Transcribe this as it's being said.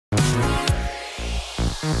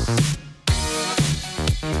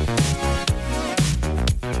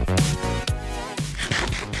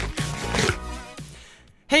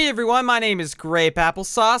Hey everyone, my name is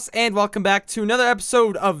Grapeapplesauce, and welcome back to another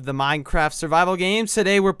episode of the Minecraft Survival Games.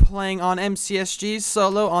 Today we're playing on MCSG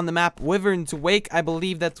solo on the map Wyvern's Wake. I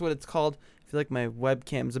believe that's what it's called. I feel like my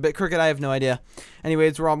webcam's a bit crooked, I have no idea.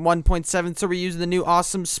 Anyways, we're on 1.7, so we're using the new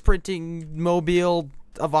awesome sprinting mobile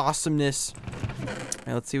of awesomeness.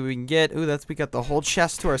 Alright, let's see what we can get. Ooh, we got the whole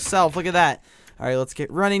chest to ourselves. Look at that. Alright, let's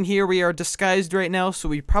get running here. We are disguised right now, so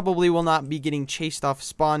we probably will not be getting chased off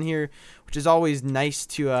spawn here, which is always nice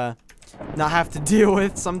to not have to deal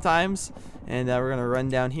with sometimes. And we're going to run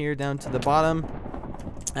down here, down to the bottom.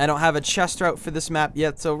 I don't have a chest route for this map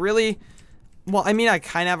yet, so really, well, I mean, I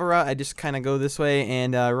kind of have a route. I just kind of go this way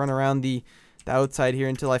and run around the outside here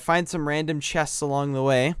until I find some random chests along the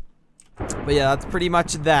way. But yeah, that's pretty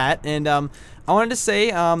much that. And I wanted to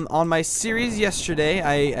say, on my series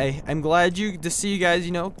yesterday, I'm glad to see you guys,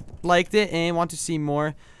 you know, liked it and want to see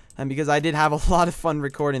more. Because I did have a lot of fun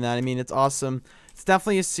recording that. I mean, it's awesome. It's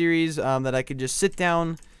definitely a series that I could just sit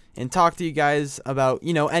down and talk to you guys about,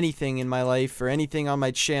 you know, anything in my life or anything on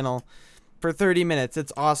my channel for 30 minutes.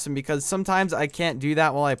 It's awesome because sometimes I can't do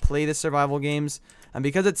that while I play the survival games. And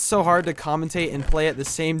because it's so hard to commentate and play at the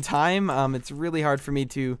same time, it's really hard for me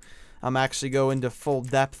to actually go into full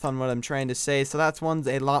depth on what I'm trying to say. So that's one's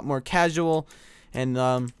a lot more casual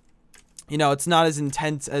and you know, it's not as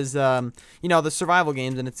intense as, you know, the survival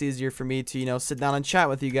games, and it's easier for me to, you know, sit down and chat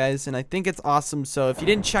with you guys, and I think it's awesome. So if you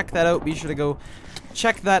didn't check that out, be sure to go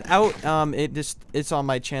check that out. It's on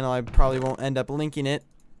my channel. I probably won't end up linking it,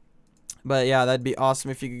 but yeah, that'd be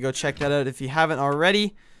awesome if you could go check that out if you haven't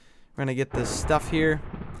already. We're gonna get this stuff here,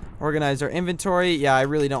 organize our inventory. Yeah, I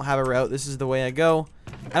really don't have a route. This is the way I go.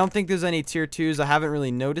 I don't think there's any tier 2s. I haven't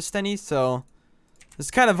really noticed any, so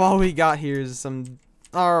that's kind of all we got here is some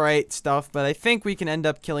alright stuff, but I think we can end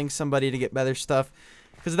up killing somebody to get better stuff,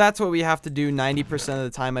 because that's what we have to do 90% of the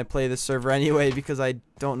time I play this server anyway, because I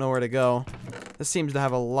don't know where to go. This seems to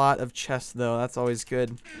have a lot of chests though. That's always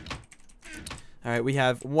good. Alright, we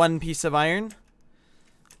have one piece of iron.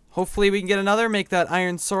 Hopefully we can get another, make that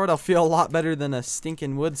iron sword. I'll feel a lot better than a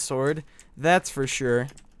stinking wood sword, that's for sure.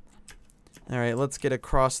 Alright, let's get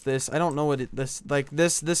across this. I don't know what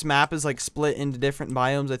this map is like split into different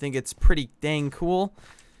biomes. I think it's pretty dang cool.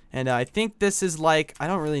 And I think this is like, I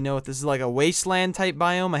don't really know what this is, like a wasteland type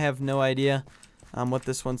biome. I have no idea what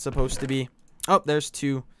this one's supposed to be. Oh, there's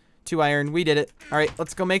two iron. We did it. Alright,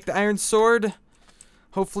 let's go make the iron sword.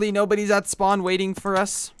 Hopefully nobody's at spawn waiting for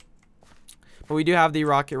us. But we do have the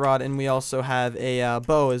rocket rod, and we also have a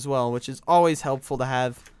bow as well, which is always helpful to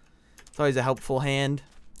have. It's always a helpful hand.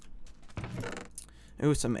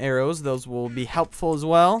 Ooh, some arrows. Those will be helpful as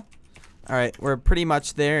well. Alright, we're pretty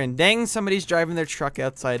much there. And dang, somebody's driving their truck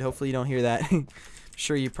outside. Hopefully you don't hear that. I'm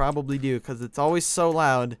sure you probably do, because it's always so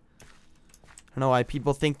loud. I don't know why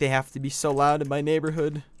people think they have to be so loud in my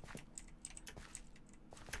neighborhood.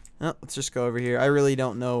 Oh, let's just go over here. I really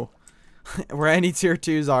don't know where any tier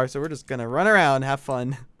 2s are, so we're just going to run around, have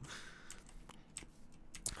fun.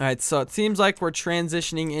 Alright, so it seems like we're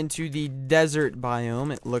transitioning into the desert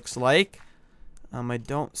biome, it looks like. I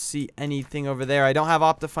don't see anything over there. I don't have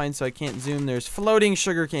Optifine, so I can't zoom. There's floating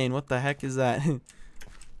sugarcane. What the heck is that?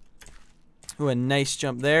 Ooh, a nice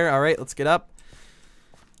jump there. Alright, let's get up.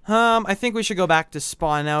 I think we should go back to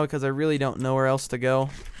spawn now, because I really don't know where else to go.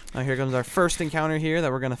 Oh, here comes our first encounter here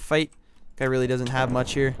that we're going to fight. Guy really doesn't have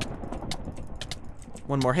much here.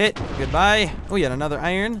 One more hit. Goodbye. Oh, yet another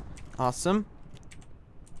iron. Awesome.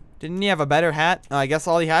 Didn't he have a better hat? Oh, I guess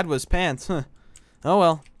all he had was pants. Huh. Oh,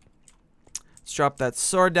 well. Let's drop that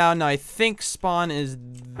sword down. Now, I think spawn is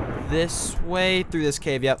this way through this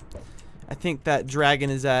cave. Yep. I think that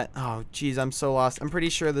dragon is at... Oh, jeez, I'm so lost. I'm pretty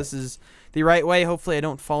sure this is the right way. Hopefully, I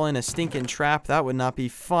don't fall in a stinking trap. That would not be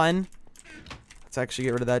fun. Let's actually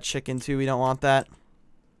get rid of that chicken, too. We don't want that.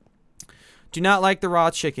 Do not like the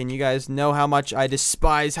raw chicken. You guys know how much I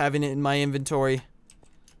despise having it in my inventory.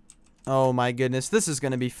 Oh my goodness, this is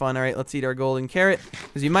going to be fun. Alright, let's eat our golden carrot,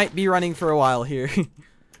 because we might be running for a while here.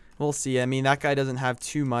 We'll see. I mean, that guy doesn't have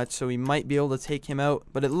too much, so we might be able to take him out.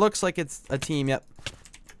 But it looks like it's a team, yep.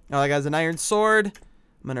 Oh, that guy's an iron sword.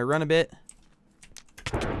 I'm going to run a bit.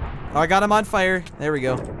 Oh, I got him on fire. There we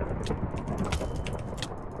go.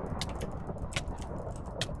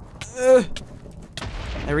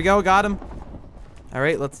 There we go, got him.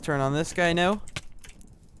 Alright, let's turn on this guy now.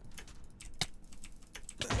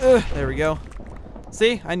 There we go.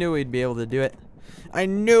 See? I knew we'd be able to do it. I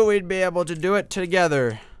knew we'd be able to do it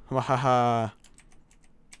together. Wahaha.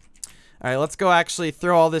 Alright, let's go actually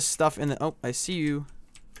throw all this stuff in the... Oh, I see you.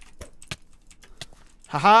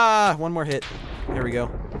 Haha! One more hit. There we go.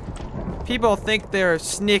 People think they're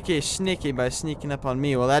sneaky by sneaking up on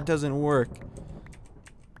me. Well, that doesn't work.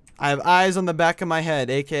 I have eyes on the back of my head,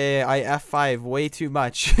 aka I F5 way too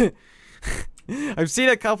much. I've seen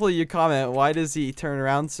a couple of you comment, why does he turn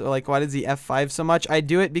around so, like, why does he F5 so much? I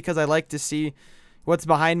do it because I like to see what's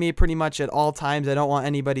behind me pretty much at all times. I don't want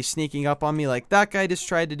anybody sneaking up on me like that guy just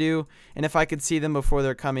tried to do. And if I could see them before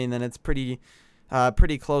they're coming, then it's pretty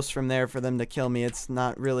close from there for them to kill me. It's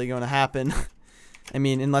not really going to happen. I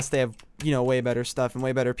mean, unless they have, you know, way better stuff and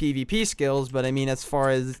way better PvP skills. But I mean, as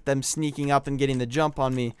far as them sneaking up and getting the jump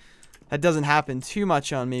on me, that doesn't happen too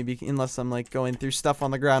much on me unless I'm like going through stuff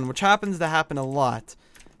on the ground, which happens to happen a lot.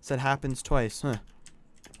 So it happens twice. Huh.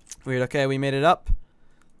 Weird. Okay, we made it up.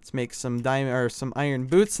 Let's make some diamond or some iron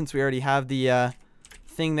boots since we already have the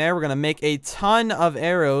thing there. We're gonna make a ton of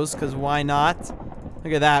arrows because why not?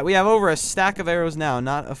 Look at that. We have over a stack of arrows now.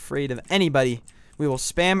 Not afraid of anybody. We will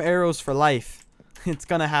spam arrows for life. It's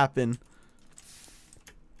gonna happen.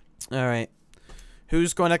 Alright.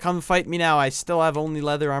 Who's gonna come fight me now? I still have only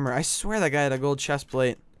leather armor. I swear that guy had a gold chest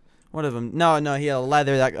plate. One of them. No, he had a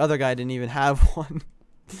leather. That other guy didn't even have one.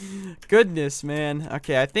 Goodness, man.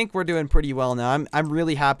 Okay, I think we're doing pretty well now. I'm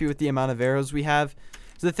really happy with the amount of arrows we have.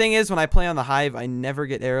 So the thing is, when I play on the Hive, I never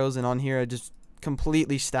get arrows. And on here, I just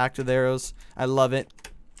completely stacked with arrows. I love it.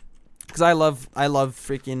 Because I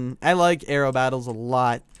like arrow battles a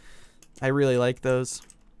lot. I really like those.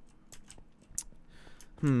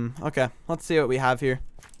 Okay. Let's see what we have here.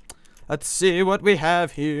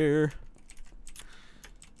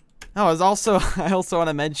 Oh, I also want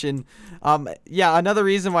to mention, yeah, another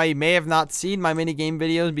reason why you may have not seen my minigame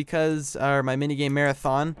videos because, or my minigame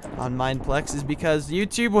marathon on Mineplex is because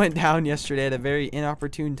YouTube went down yesterday at a very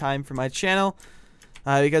inopportune time for my channel,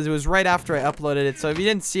 because it was right after I uploaded it. So if you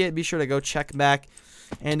didn't see it, be sure to go check back.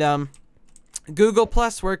 And, Google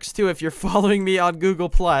Plus works too. If you're following me on Google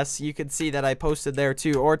Plus, you can see that I posted there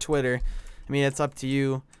too, or Twitter. I mean, it's up to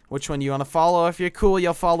you which one you want to follow. If you're cool,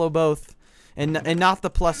 you'll follow both. And not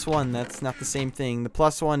the +1. That's not the same thing. The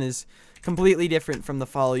 +1 is completely different from the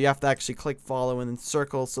follow. You have to actually click follow and then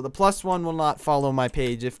circle. So the +1 will not follow my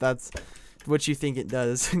page if that's what you think it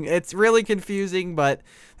does. It's really confusing, but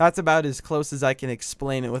that's about as close as I can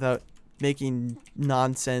explain it without making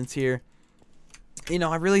nonsense here. You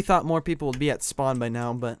know, I really thought more people would be at spawn by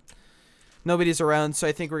now, but nobody's around, so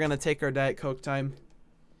I think we're going to take our Diet Coke time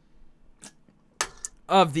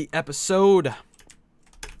of the episode.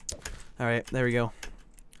 Alright, there we go.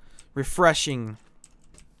 Refreshing.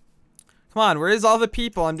 Come on, where is all the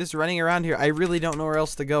people? I'm just running around here. I really don't know where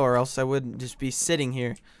else to go, or else I wouldn't just be sitting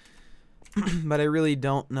here. But I really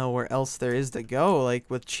don't know where else there is to go, like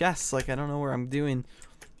with chests. Like, I don't know where I'm doing.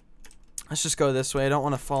 Let's just go this way. I don't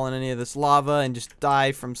want to fall in any of this lava and just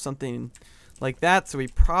die from something like that. So we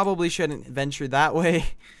probably shouldn't venture that way.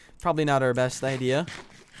 Probably not our best idea.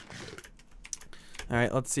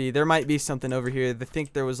 Alright, let's see. There might be something over here. I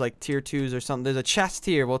think there was like tier 2s or something. There's a chest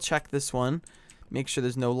here. We'll check this one. Make sure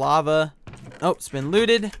there's no lava. Oh, it's been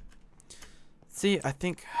looted. See, I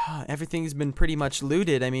think everything's been pretty much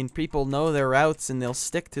looted. I mean, people know their routes and they'll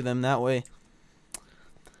stick to them that way.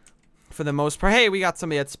 For the most part. Hey, we got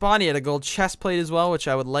somebody at spawn. He had a gold chest plate as well, which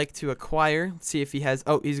I would like to acquire. Let's see if he has...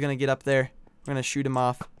 Oh, he's going to get up there. We're going to shoot him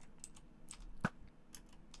off.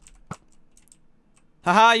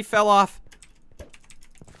 Haha, he fell off.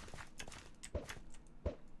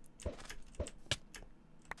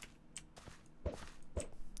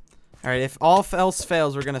 Alright, if all else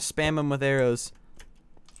fails, we're going to spam him with arrows.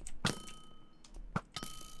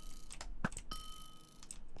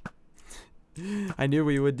 I knew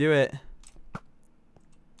we would do it.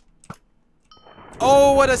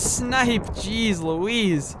 Oh, what a snipe. Jeez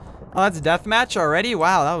Louise. Oh, that's a deathmatch already?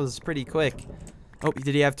 Wow, that was pretty quick. Oh,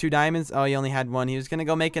 did he have 2 diamonds? Oh, he only had 1. He was going to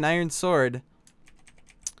go make an iron sword.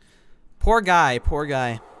 Poor guy, poor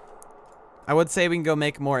guy. I would say we can go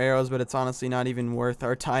make more arrows, but it's honestly not even worth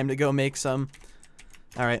our time to go make some.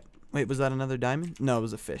 Alright. Wait, was that another diamond? No, it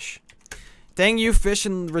was a fish. Dang you, fish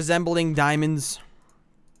and resembling diamonds.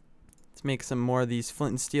 Let's make some more of these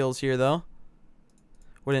flint and steels here, though.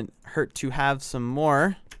 Wouldn't hurt to have some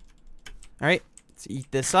more. Alright, let's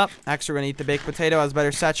eat this up. Actually, we're going to eat the baked potato. Has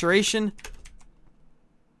better saturation.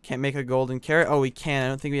 Can't make a golden carrot. Oh, we can. I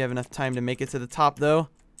don't think we have enough time to make it to the top, though.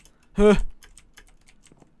 Huh.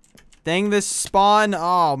 Dang this spawn.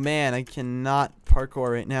 Oh, man. I cannot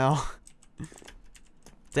parkour right now.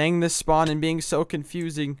 Dang this spawn and being so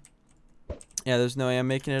confusing. Yeah, there's no way I'm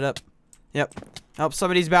making it up. Yep. Oh,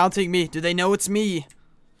 somebody's bouncing me. Do they know it's me?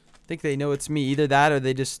 I think they know it's me. Either that or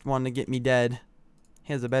they just want to get me dead.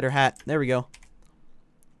 He has a better hat. There we go.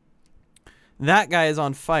 That guy is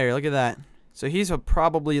on fire. Look at that. So he's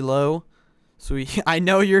probably low. So I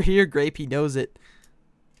know you're here, Grape. He knows it.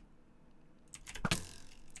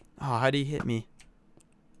 Oh, how did he hit me?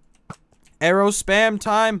 Arrow spam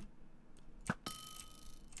time.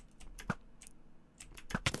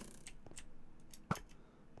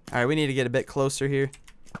 Alright, we need to get a bit closer here.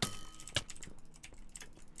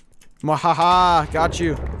 Mwahaha, got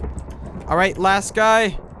you. Alright, last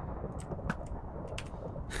guy.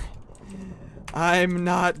 I'm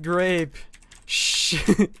not Grape. Shh.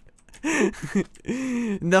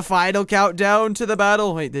 The final countdown to the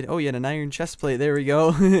battle. Wait, oh, you had an iron chest plate. There we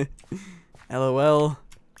go. LOL.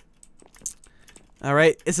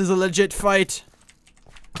 Alright, this is a legit fight.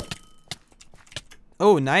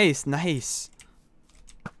 Oh, nice, nice.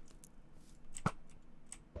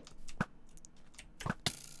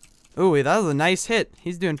 Oh, that was a nice hit.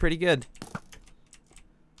 He's doing pretty good.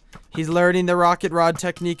 He's learning the rocket rod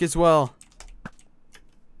technique as well.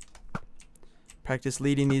 Practice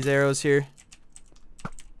leading these arrows here.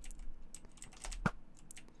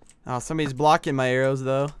 Oh, somebody's blocking my arrows,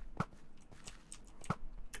 though.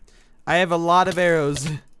 I have a lot of arrows.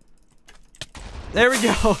 There we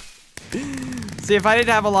go. See, if I didn't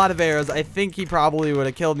have a lot of arrows, I think he probably would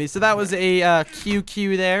have killed me. So that was a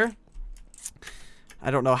QQ there. I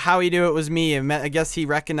don't know how he knew it was me. I guess he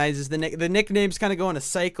recognizes the nicknames kind of go in a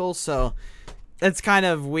cycle, so it's kind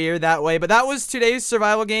of weird that way. But that was today's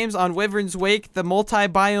survival games on Wyvern's Wake, the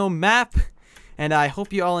multi-biome map. And I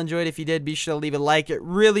hope you all enjoyed. If you did, be sure to leave a like. It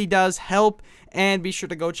really does help. And be sure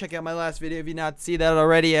to go check out my last video if you not see that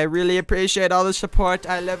already. I really appreciate all the support.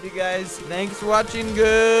 I love you guys. Thanks for watching.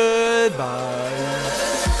 Goodbye.